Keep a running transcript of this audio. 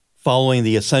Following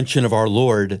the Ascension of our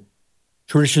Lord,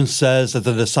 tradition says that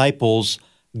the disciples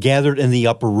gathered in the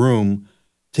upper room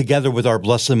together with our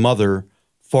Blessed Mother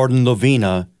for the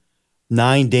novena,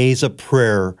 9 days of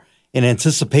prayer in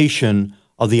anticipation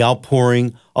of the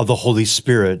outpouring of the Holy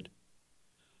Spirit.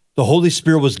 The Holy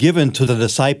Spirit was given to the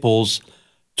disciples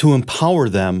to empower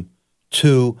them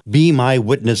to be my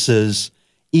witnesses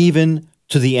even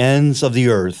to the ends of the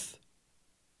earth.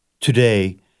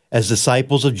 Today, as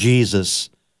disciples of Jesus,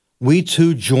 we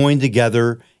too join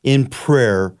together in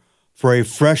prayer for a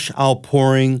fresh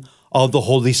outpouring of the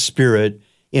Holy Spirit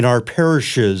in our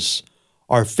parishes,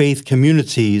 our faith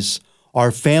communities,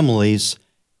 our families,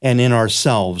 and in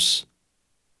ourselves.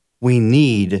 We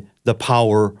need the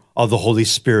power of the Holy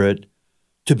Spirit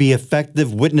to be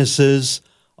effective witnesses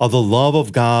of the love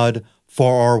of God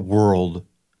for our world.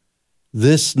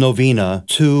 This novena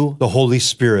to the Holy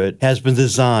Spirit has been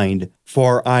designed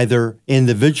for either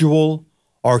individual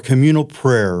or communal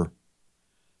prayer.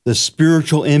 The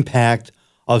spiritual impact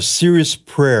of serious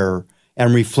prayer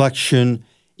and reflection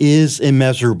is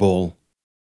immeasurable.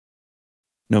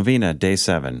 Novena, Day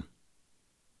 7.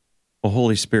 O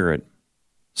Holy Spirit,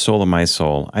 soul of my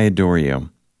soul, I adore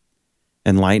you.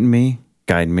 Enlighten me,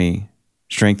 guide me,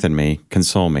 strengthen me,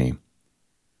 console me.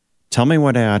 Tell me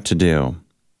what I ought to do,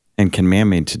 and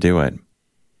command me to do it.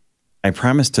 I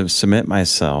promise to submit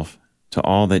myself to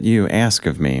all that you ask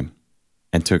of me,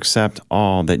 and to accept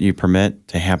all that you permit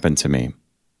to happen to me.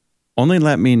 Only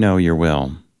let me know your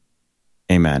will.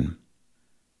 Amen.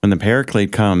 When the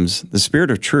Paraclete comes, the Spirit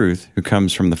of truth who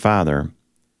comes from the Father,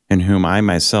 and whom I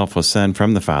myself will send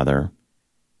from the Father,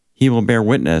 he will bear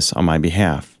witness on my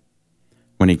behalf.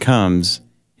 When he comes,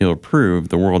 he will prove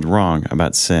the world wrong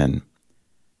about sin.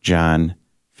 John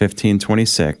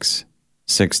 15:26,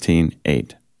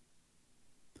 16:8.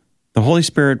 The Holy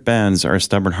Spirit bends our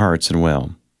stubborn hearts and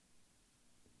will.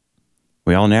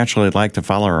 We all naturally like to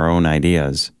follow our own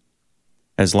ideas.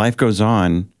 As life goes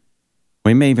on,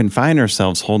 we may even find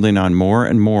ourselves holding on more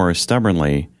and more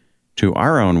stubbornly to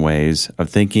our own ways of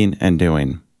thinking and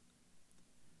doing.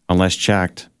 Unless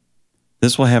checked,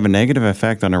 this will have a negative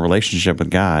effect on our relationship with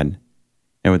God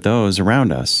and with those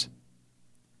around us,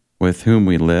 with whom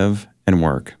we live and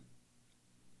work.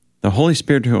 The Holy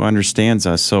Spirit, who understands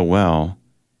us so well,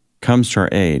 comes to our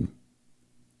aid.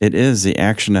 It is the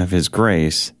action of His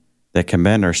grace that can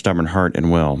bend our stubborn heart and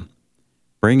will,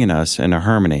 bringing us into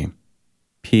harmony,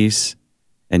 peace,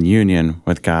 and union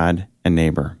with God and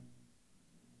neighbor.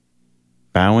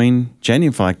 Bowing,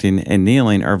 genuflecting, and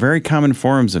kneeling are very common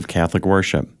forms of Catholic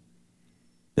worship.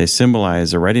 They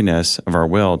symbolize a readiness of our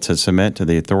will to submit to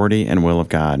the authority and will of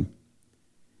God.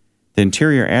 The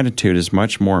interior attitude is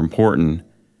much more important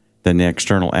than the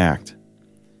external act,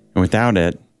 and without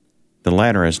it, the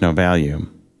latter has no value.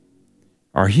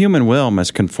 Our human will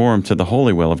must conform to the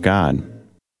holy will of God.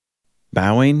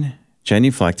 Bowing,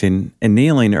 genuflecting, and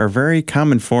kneeling are very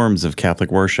common forms of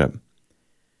Catholic worship.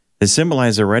 They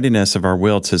symbolize a readiness of our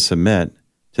will to submit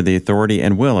to the authority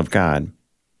and will of God.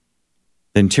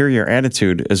 The interior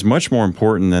attitude is much more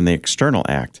important than the external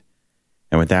act,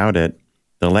 and without it,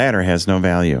 the latter has no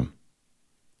value.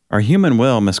 Our human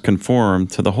will must conform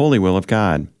to the holy will of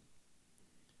God.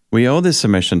 We owe this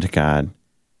submission to God,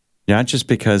 not just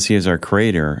because He is our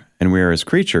Creator and we are His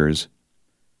creatures.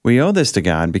 We owe this to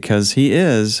God because He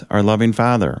is our loving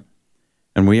Father,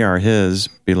 and we are His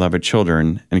beloved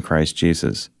children in Christ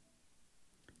Jesus.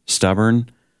 Stubborn,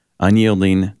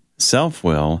 unyielding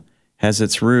self-will has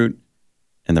its root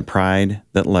in the pride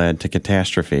that led to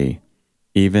catastrophe,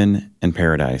 even in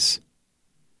paradise.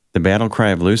 The battle cry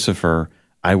of Lucifer,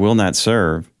 "I will not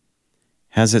serve,"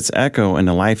 has its echo in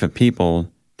the life of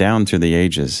people down through the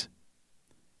ages.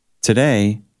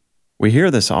 Today, we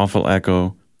hear this awful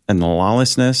echo in the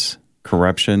lawlessness,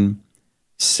 corruption,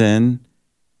 sin,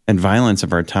 and violence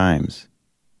of our times.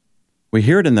 We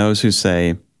hear it in those who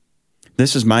say,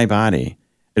 "This is my body.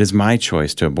 It is my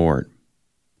choice to abort."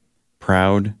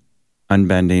 Proud,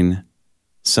 unbending,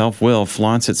 self-will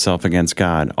flaunts itself against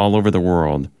God all over the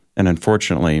world, and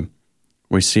unfortunately,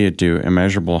 we see it do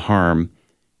immeasurable harm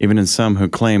even in some who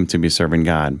claim to be serving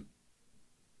God.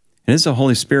 It is the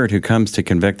Holy Spirit who comes to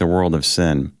convict the world of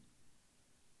sin.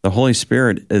 The Holy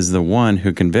Spirit is the one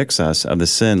who convicts us of the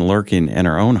sin lurking in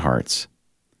our own hearts.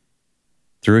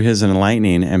 Through His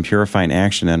enlightening and purifying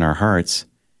action in our hearts,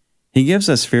 He gives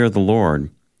us fear of the Lord,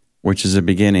 which is the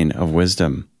beginning of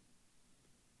wisdom.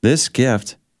 This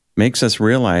gift makes us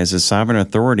realize the sovereign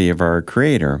authority of our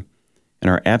Creator and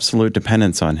our absolute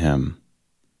dependence on Him.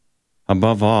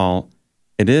 Above all,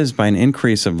 it is by an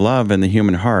increase of love in the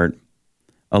human heart,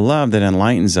 a love that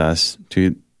enlightens us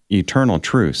to eternal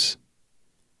truths.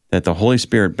 that the Holy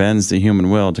Spirit bends the human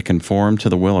will to conform to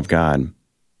the will of God.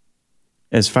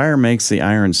 As fire makes the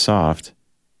iron soft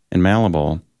and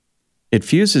malleable, it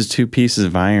fuses two pieces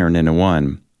of iron into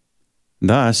one.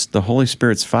 Thus, the Holy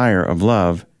Spirit's fire of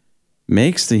love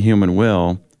makes the human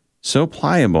will so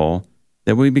pliable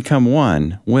that we become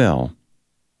one will,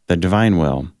 the divine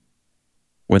will.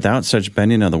 Without such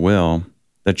bending of the will,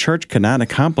 the Church could not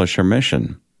accomplish her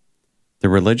mission. The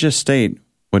religious state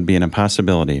would be an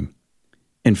impossibility.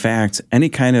 In fact, any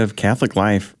kind of Catholic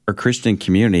life or Christian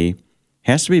community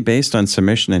has to be based on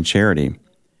submission and charity,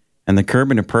 and the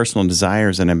curbing of personal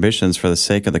desires and ambitions for the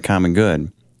sake of the common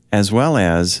good, as well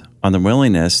as on the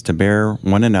willingness to bear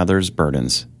one another's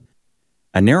burdens.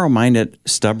 A narrow-minded,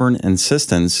 stubborn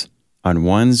insistence on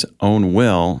one's own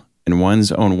will and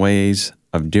one's own ways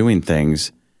of doing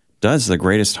things does the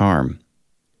greatest harm.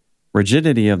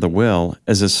 Rigidity of the will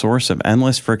is a source of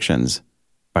endless frictions,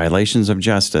 violations of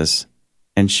justice,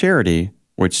 and charity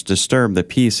which disturb the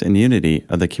peace and unity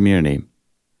of the community.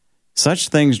 Such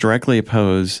things directly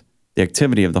oppose the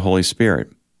activity of the Holy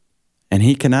Spirit, and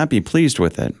He cannot be pleased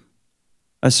with it.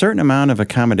 A certain amount of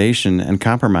accommodation and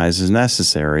compromise is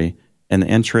necessary in the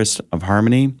interest of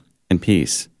harmony and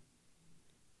peace.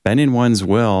 Bending one's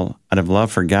will out of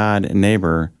love for God and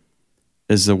neighbor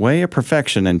is the way of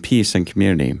perfection and peace in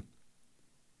community.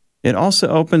 It also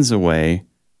opens the way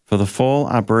for the full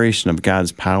operation of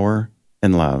God's power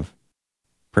and love.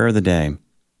 Prayer of the day.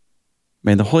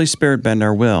 May the Holy Spirit bend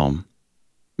our will.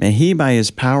 May He, by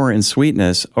His power and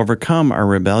sweetness, overcome our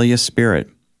rebellious spirit,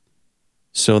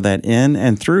 so that in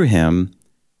and through Him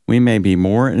we may be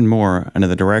more and more under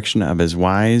the direction of His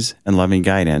wise and loving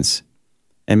guidance,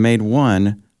 and made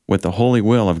one with the holy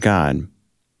will of God.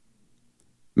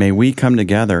 May we come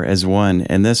together as one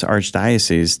in this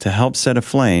archdiocese to help set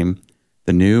aflame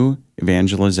the new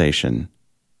evangelization.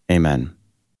 Amen.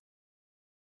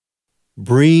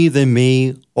 Breathe in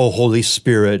me, O Holy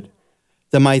Spirit,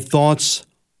 that my thoughts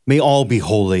may all be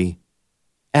holy.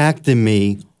 Act in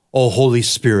me, O Holy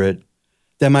Spirit,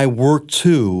 that my work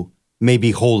too may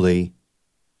be holy.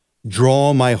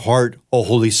 Draw my heart, O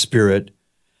Holy Spirit,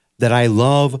 that I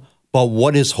love but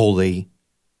what is holy.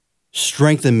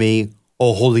 Strengthen me,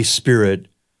 O Holy Spirit,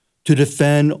 to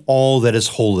defend all that is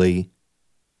holy.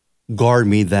 Guard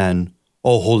me then,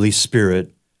 O Holy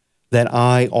Spirit, that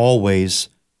I always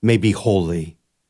may be holy.